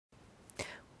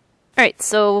All right,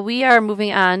 so we are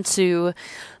moving on to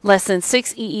lesson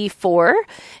 6 EE4,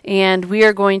 and we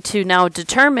are going to now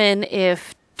determine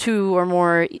if two or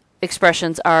more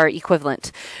expressions are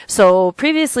equivalent. So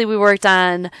previously we worked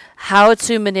on how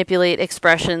to manipulate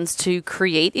expressions to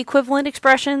create equivalent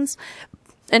expressions,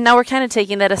 and now we're kind of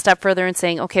taking that a step further and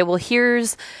saying, okay, well,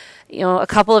 here's a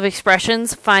couple of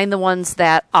expressions, find the ones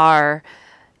that are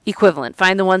equivalent.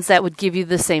 Find the ones that would give you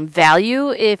the same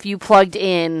value if you plugged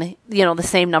in, the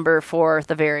same number for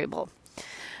the variable.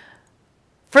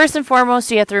 First and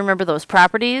foremost, you have to remember those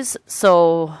properties.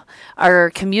 So our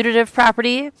commutative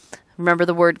property, remember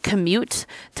the word commute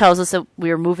tells us that we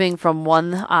are moving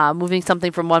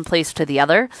something from one place to the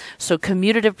other. So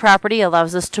commutative property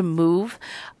allows us to move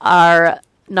our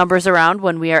numbers around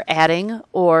when we are adding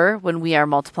or when we are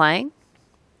multiplying.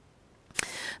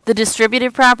 The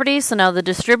distributive property, so now the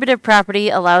distributive property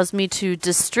allows me to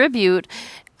distribute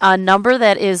a number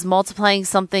that is multiplying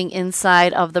something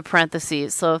inside of the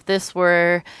parentheses. So if this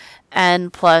were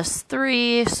n plus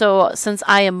 3, so since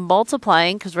I am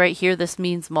multiplying, because right here this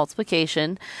means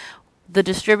multiplication, the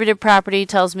distributive property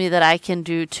tells me that I can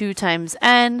do 2 times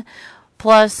n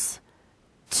plus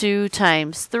 2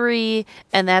 times 3,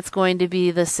 and that's going to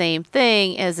be the same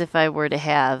thing as if I were to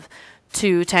have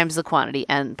 2 times the quantity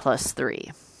n plus 3.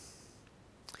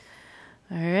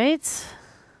 All right.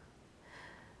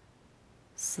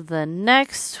 So then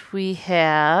next we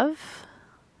have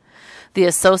the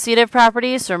associative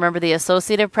property. So remember, the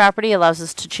associative property allows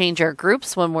us to change our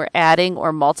groups when we're adding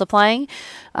or multiplying.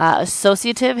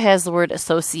 Associative has the word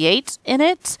associate in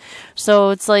it.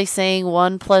 So it's like saying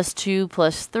 1 plus 2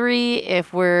 plus 3.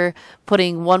 If we're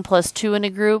putting 1 plus 2 in a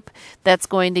group, that's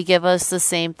going to give us the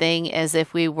same thing as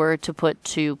if we were to put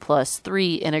 2 plus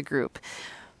 3 in a group.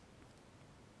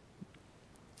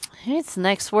 Okay, so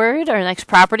next word, or next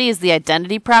property, is the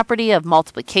identity property of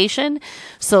multiplication.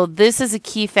 So this is a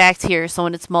key fact here. So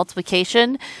when it's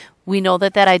multiplication, we know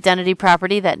that that identity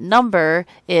property, that number,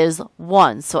 is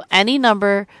 1. So any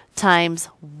number times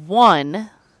 1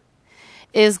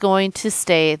 is going to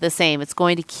stay the same. It's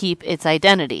going to keep its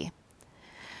identity.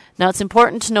 Now, it's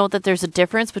important to note that there's a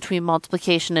difference between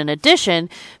multiplication and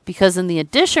addition, because in the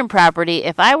addition property,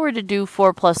 if I were to do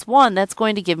 4 plus 1, that's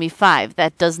going to give me 5.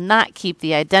 That does not keep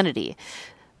the identity.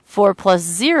 4 plus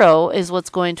 0 is what's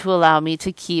going to allow me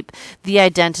to keep the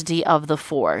identity of the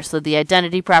 4. So the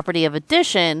identity property of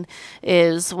addition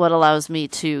is what allows me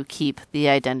to keep the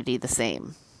identity the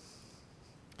same.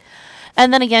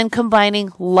 And then again,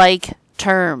 combining like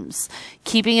terms.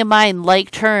 Keeping in mind, like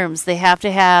terms, they have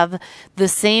to have the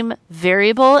same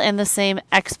variable and the same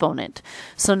exponent.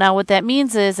 So now what that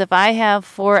means is if I have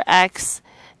 4x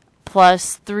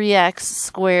plus 3x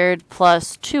squared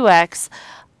plus 2x,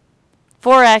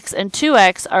 4x and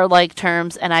 2x are like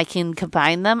terms, and I can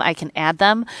combine them, I can add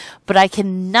them, but I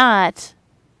cannot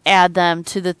add them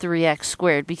to the 3x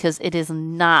squared because it is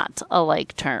not a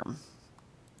like term.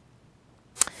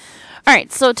 All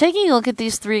right, so taking a look at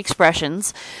these three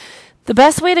expressions, the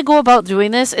best way to go about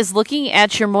doing this is looking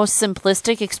at your most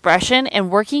simplistic expression and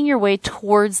working your way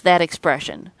towards that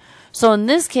expression. So in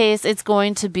this case, it's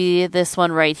going to be this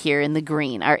one right here in the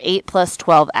green, our 8 plus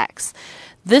 12x.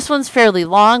 This one's fairly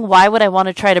long. Why would I want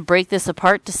to try to break this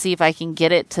apart to see if I can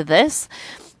get it to this?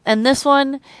 And this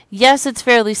one, yes, it's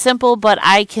fairly simple, but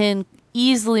I can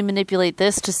easily manipulate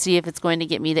this to see if it's going to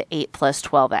get me to 8 plus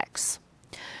 12x.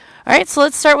 All right, so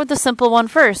let's start with the simple one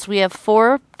first. We have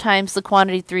 4 times the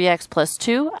quantity 3x plus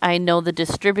 2. I know the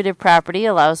distributive property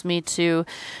allows me to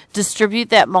distribute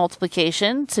that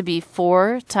multiplication to be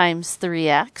 4 times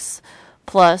 3x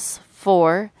plus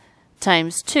 4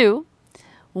 times 2.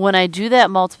 When I do that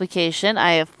multiplication,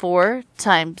 I have 4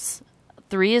 times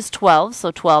 3 is 12,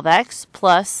 so 12x,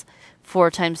 plus 4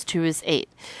 times 2 is 8.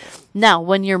 Now,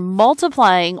 when you're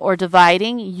multiplying or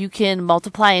dividing, you can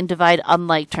multiply and divide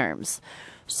unlike terms.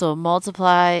 So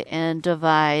multiply and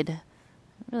divide,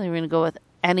 really we're going to go with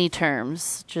any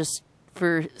terms just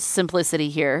for simplicity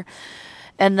here.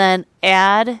 And then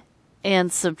add and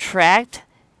subtract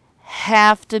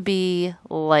have to be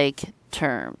like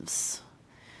terms.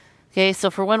 Okay, so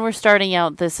for when we're starting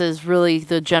out, this is really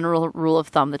the general rule of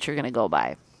thumb that you're going to go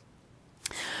by.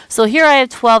 So here I have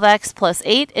 12x plus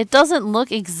 8. It doesn't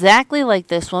look exactly like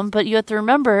this one, but you have to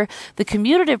remember the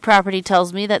commutative property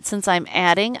tells me that since I'm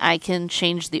adding, I can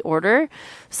change the order.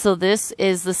 So this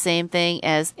is the same thing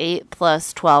as 8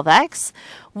 plus 12x,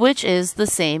 which is the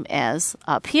same as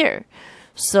up here.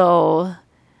 So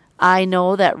I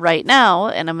know that right now,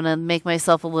 and I'm going to make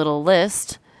myself a little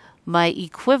list, my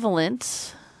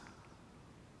equivalent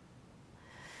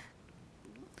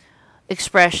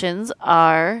expressions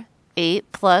are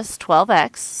 8 plus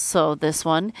 12x, so this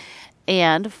one,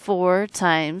 and 4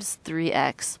 times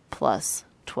 3x plus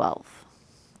 12.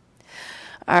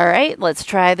 All right, let's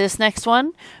try this next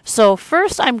one. So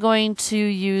first I'm going to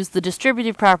use the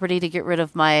distributive property to get rid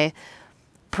of my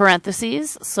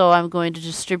parentheses. So I'm going to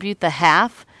distribute the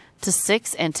half to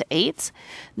 6 and to 8.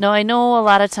 Now I know a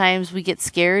lot of times we get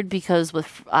scared because with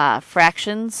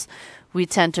fractions we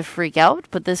tend to freak out,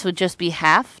 but this would just be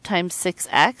half times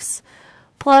 6x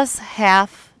plus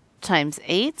half times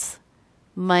 8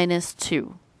 minus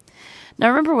 2. Now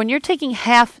remember, when you're taking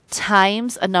half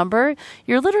times a number,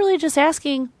 you're literally just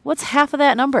asking, what's half of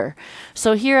that number?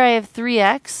 So here I have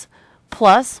 3x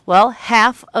plus, well,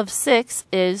 half of 6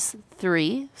 is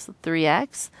 3, so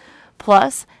 3x,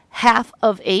 plus half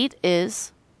of 8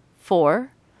 is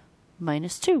 4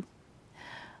 minus 2.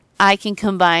 I can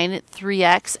combine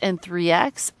 3x and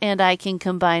 3x, and I can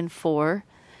combine 4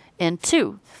 and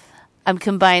 2. I'm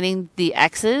combining the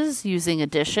x's using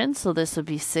addition, so this would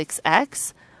be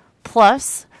 6x,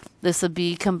 plus this would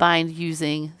be combined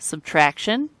using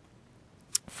subtraction.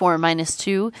 4 minus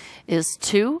 2 is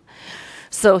 2.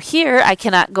 So here I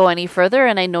cannot go any further,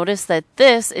 and I notice that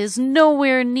this is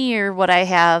nowhere near what I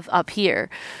have up here.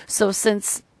 So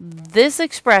since this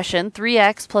expression,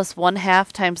 3x plus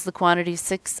 1/2 times the quantity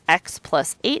 6x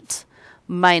plus 8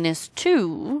 minus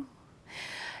 2,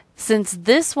 since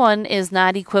this one is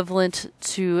not equivalent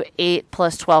to 8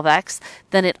 plus 12x,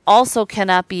 then it also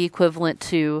cannot be equivalent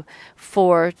to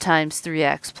 4 times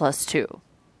 3x plus 2.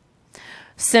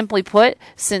 Simply put,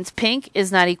 since pink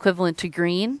is not equivalent to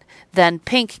green, then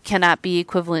pink cannot be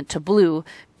equivalent to blue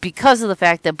because of the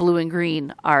fact that blue and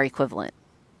green are equivalent.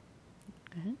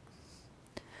 Okay.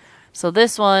 So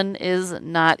this one is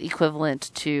not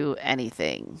equivalent to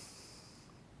anything.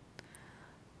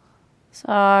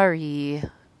 Sorry.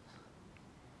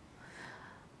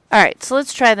 All right, so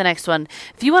let's try the next one.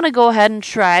 If you want to go ahead and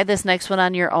try this next one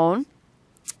on your own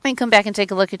and come back and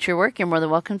take a look at your work, you're more than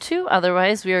welcome to.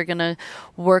 Otherwise, we are going to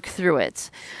work through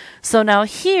it. So now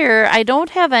here, I don't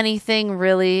have anything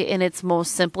really in its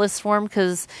most simplest form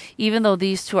because even though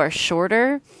these two are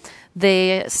shorter,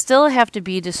 they still have to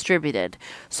be distributed.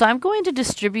 So I'm going to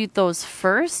distribute those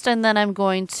first, and then I'm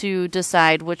going to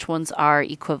decide which ones are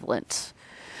equivalent.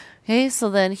 Okay, so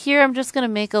then here I'm just going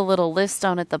to make a little list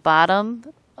down at the bottom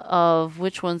of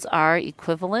which ones are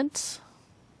equivalent.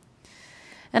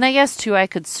 And I guess too I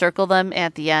could circle them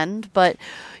at the end, but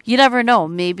you never know.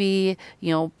 Maybe,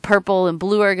 you know, purple and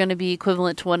blue are going to be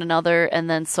equivalent to one another, and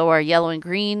then so are yellow and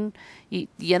green. You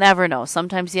never know.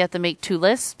 Sometimes you have to make two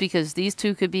lists because these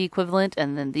two could be equivalent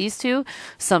and then these two.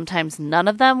 Sometimes none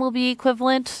of them will be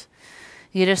equivalent.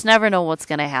 You just never know what's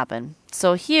going to happen.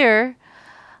 So here,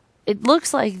 it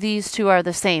looks like these two are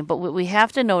the same, but what we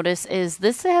have to notice is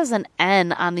this has an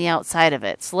n on the outside of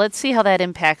it. So let's see how that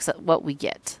impacts what we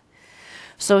get.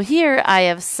 So here I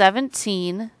have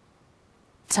 17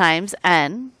 times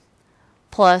n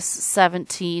plus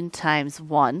 17 times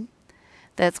 1.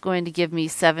 That's going to give me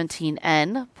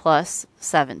 17n plus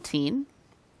 17.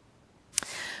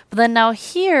 But then now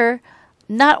here,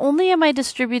 not only am I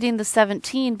distributing the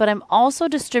 17, but I'm also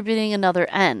distributing another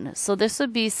n. So this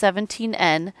would be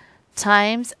 17n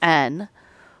times n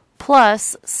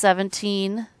plus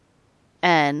 17n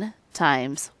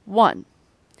times 1.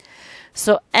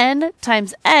 So n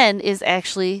times n is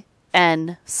actually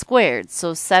n squared.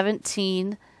 So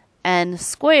 17n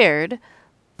squared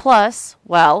plus,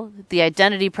 well, the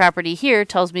identity property here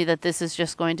tells me that this is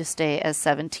just going to stay as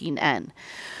 17n.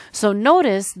 So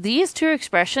notice these two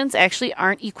expressions actually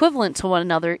aren't equivalent to one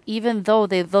another, even though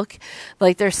they look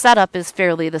like their setup is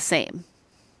fairly the same.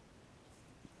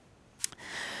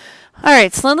 All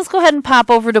right, so let's go ahead and pop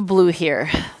over to blue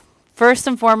here. First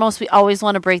and foremost, we always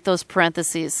want to break those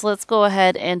parentheses. So let's go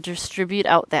ahead and distribute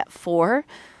out that 4.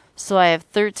 So I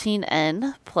have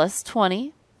 13n plus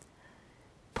 20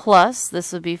 plus,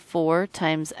 this would be 4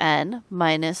 times n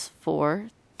minus 4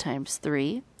 times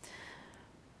 3.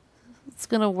 It's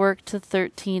going to work to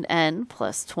 13n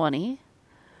plus 20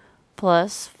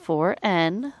 plus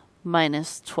 4n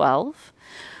minus 12.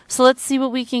 So let's see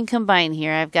what we can combine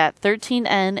here. I've got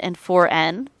 13n and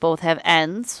 4n. Both have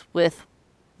n's with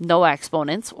no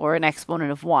exponents or an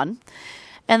exponent of 1.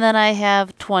 And then I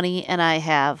have 20 and I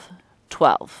have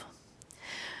 12.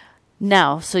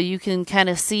 Now, so you can kind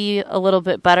of see a little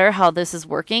bit better how this is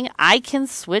working. I can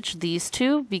switch these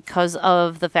two because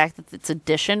of the fact that it's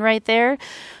addition right there.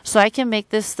 So I can make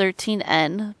this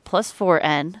 13n plus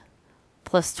 4n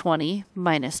plus 20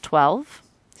 minus 12.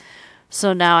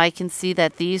 So now I can see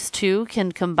that these two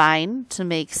can combine to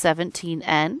make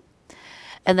 17n.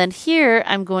 And then here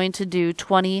I'm going to do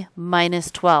 20 minus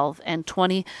 12, and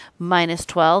 20 minus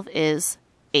 12 is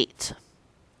 8.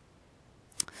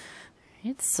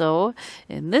 Right, so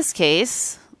in this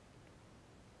case,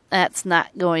 that's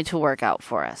not going to work out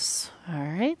for us. All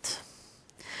right.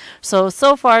 So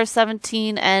far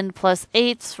 17n plus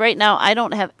 8. Right now, I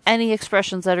don't have any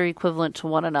expressions that are equivalent to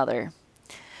one another.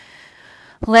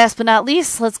 Last but not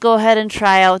least, let's go ahead and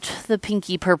try out the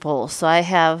pinky purple. So I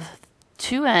have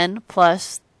 2n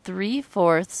plus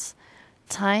 3/4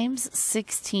 times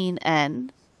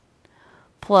 16n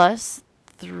plus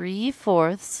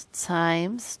 3/4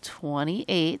 times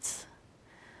 28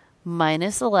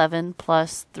 minus 11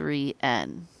 plus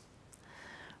 3n.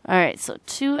 All right, so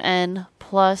 2n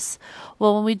plus,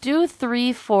 well, when we do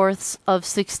 3/4 of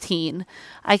 16,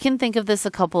 I can think of this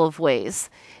a couple of ways.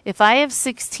 If I have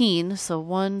 16, so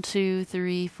 1, 2,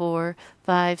 3, 4,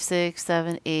 5, 6,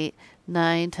 7, 8,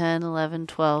 9, 10, 11,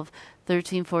 12,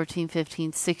 13, 14,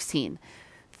 15, 16.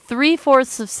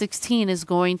 3/4 of 16 is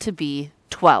going to be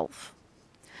 12.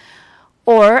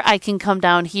 Or I can come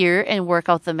down here and work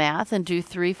out the math and do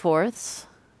 3/4.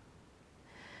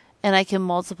 And I can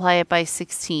multiply it by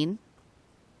 16.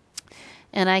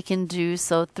 And I can do,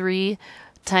 so 3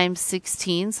 times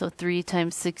 16, so 3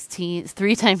 times 16,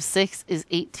 3 times 6 is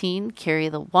 18, carry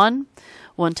the 1.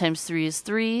 1 times 3 is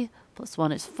 3, plus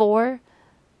 1 is 4,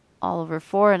 all over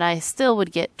 4, and I still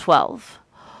would get 12.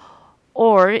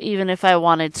 Or, even if I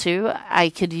wanted to, I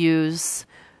could use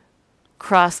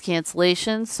cross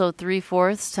cancellation, so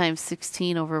 3/4 times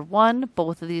 16 over 1,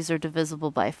 both of these are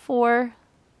divisible by 4.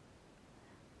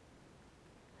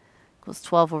 Equals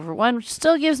 12 over 1, which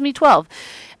still gives me 12.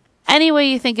 Any way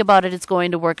you think about it, it's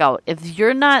going to work out. If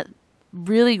you're not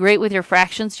really great with your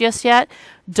fractions just yet,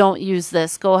 don't use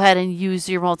this. Go ahead and use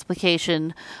your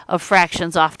multiplication of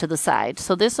fractions off to the side.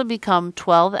 So this will become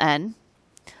 12n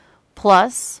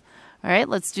plus, all right,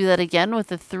 let's do that again with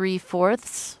the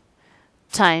 3/4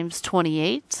 times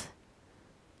 28.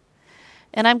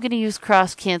 And I'm going to use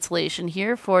cross cancellation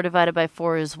here. 4 divided by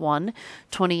 4 is 1.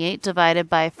 28 divided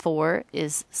by 4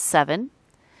 is 7.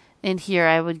 And here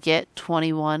I would get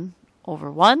 21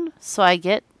 over 1. So I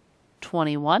get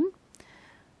 21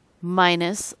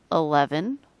 minus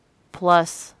 11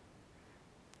 plus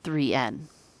 3n.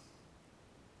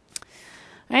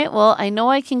 All right, well, I know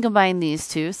I can combine these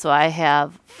two. So I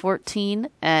have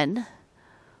 14n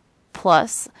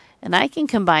plus, and I can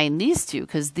combine these two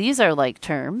because these are like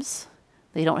terms.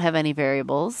 They don't have any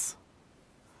variables.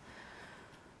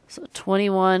 So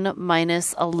 21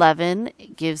 minus 11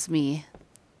 gives me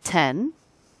 10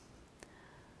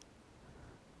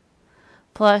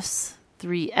 plus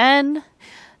 3n.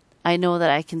 I know that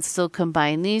I can still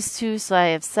combine these two, so I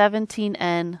have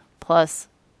 17n plus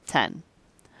 10.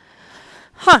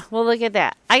 Well, look at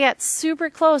that. I got super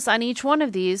close on each one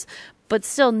of these, but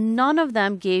still none of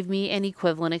them gave me an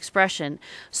equivalent expression.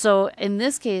 So in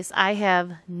this case, I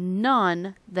have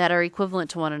none that are equivalent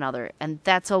to one another, and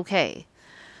that's okay.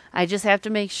 I just have to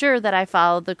make sure that I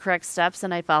followed the correct steps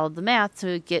and I followed the math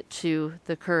to get to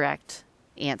the correct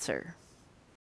answer.